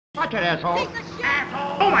Watch it, asshole.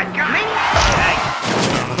 Asshole. Oh my God.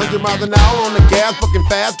 100 miles an hour on the gas, fucking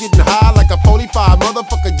fast, getting high like a 45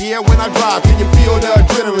 motherfucker. Yeah, when I drive, can you feel the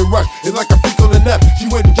adrenaline rush? It's like a freak on the nut. She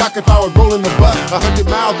wouldn't jock if I was rolling the bus. 100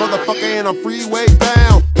 miles, motherfucker, and I'm freeway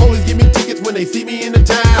bound. Police give me tickets when they see me in the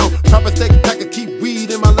town. Proper steak packer, keep weed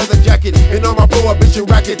in my leather jacket and on my prohibition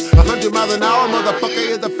racket. 100 miles an hour,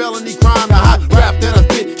 motherfucker, is a felony crime. The hot rap that I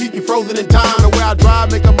spit keep you frozen in time. The way I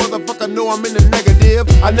drive make a motherfucker know I'm in the negative.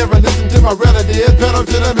 I never listen to my relatives. Pedal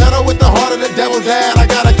to the metal with the heart of the devil, dad. I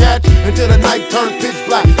gotta catch until the night turns pitch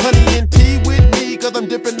black. Honey and tea with me, cause I'm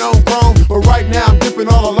dipping on chrome. But right now I'm dipping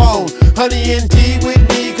all alone. Honey and tea with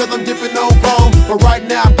me, cause I'm dipping on chrome. But right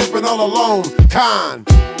now I'm dipping all alone. Con.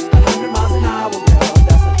 100 miles an hour, girl,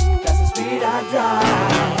 that's the speed I drive.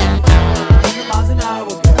 100 miles an hour,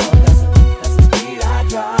 girl, that's the speed I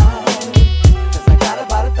drive. Cause I got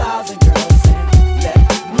about 1,000 girls saying, let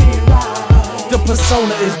me ride. The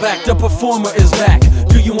persona is back, the performer is back.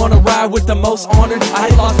 Do you wanna ride with the most honored? I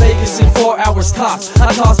hit Las Vegas in 4 hours tops.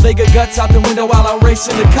 I toss Vega guts out the window while I'm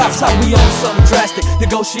racing the cops. How we on something drastic,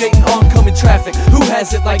 negotiating oncoming traffic. Who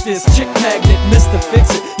has it like this? Chick magnet, Mr.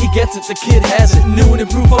 Fix It. He gets it, the kid has it. New and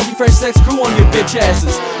improved, funky fresh sex crew on your bitch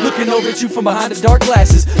asses. Looking over at you from behind the dark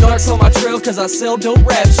glasses. Darks on my trail cause I sell dope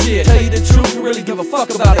rap shit. Tell you the truth, you really give a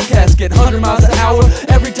fuck about a casket. 100 miles an hour,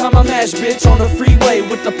 every time I mash, bitch. On the freeway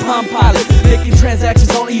with the Palm Pilot. Making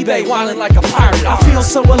transactions on eBay, wildin' like a pirate. I feel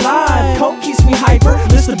so alive, coke keeps me hyper.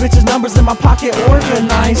 List of bitches' numbers in my pocket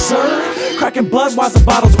organizer. Cracking Budweiser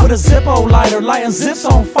bottles with a Zippo lighter. Lighting zips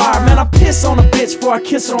on fire, man, I piss on a bitch before I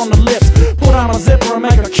kiss her on the lips. Pull down a zipper and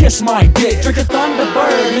make her kiss my dick. Drink a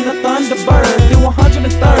Thunderbird in a Thunderbird. Do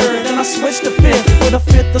 103rd, then I switch to 5th. With a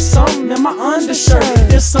 5th of something in my undershirt.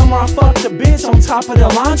 This summer I fucked a bitch on top of the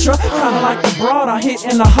Elantra. Kinda like the broad I hit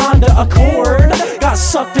in the Honda Accord. Got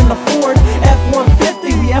sucked in the Ford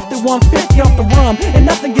F-150, we F'd 150 off the rum. And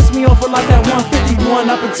nothing gets me over like that 151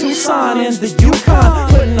 up in Tucson in the Yukon.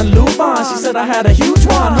 Putting a lube on, she said I had a huge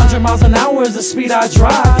one. 100 miles an hour is the speed I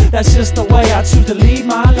drive. That's just the way I choose to lead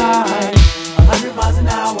my life. 100 miles an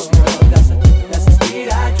hour, girl, that's the speed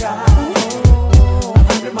I drive.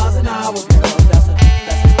 100 miles an hour, girl, that's the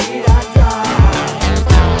speed I drive.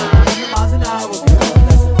 100 miles an hour, girl,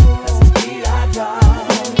 that's the speed I drive.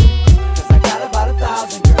 Cause I got about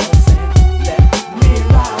 1,000 girls saying, let me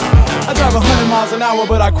ride. I drive 100 miles an hour,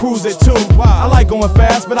 but I cruise it too. I like going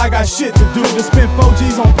fast, but I got shit to do. To spend 4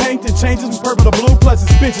 G's on paint that changes from purple to blue. Plus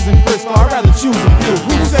it's bitches and first, so I'd rather choose a few.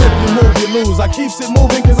 Who said if you move, you lose? I keeps it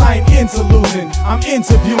moving cause I ain't into losing. I'm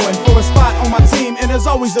interviewing for a spot on my team, and there's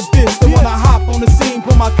always a bitch that wanna hop on the scene.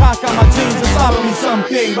 Put my cock on my jeans and slap me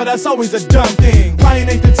something, but that's always a dumb thing. Ryan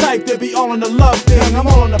ain't the type that be all on the love thing. I'm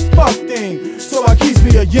all on the fuck thing, so I keeps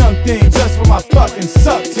me a young thing just for my fucking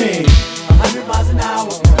suck team. 100 miles an hour,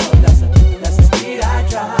 girl, that's the speed I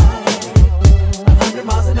drive. 100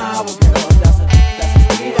 miles an hour, girl, that's the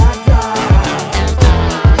speed I drive.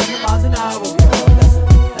 100 miles an hour, girl, that's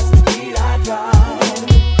the speed I drive.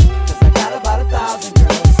 Cause I got about 1,000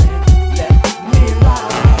 girls saying, let me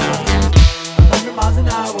ride. 100 miles an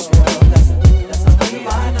hour, girl.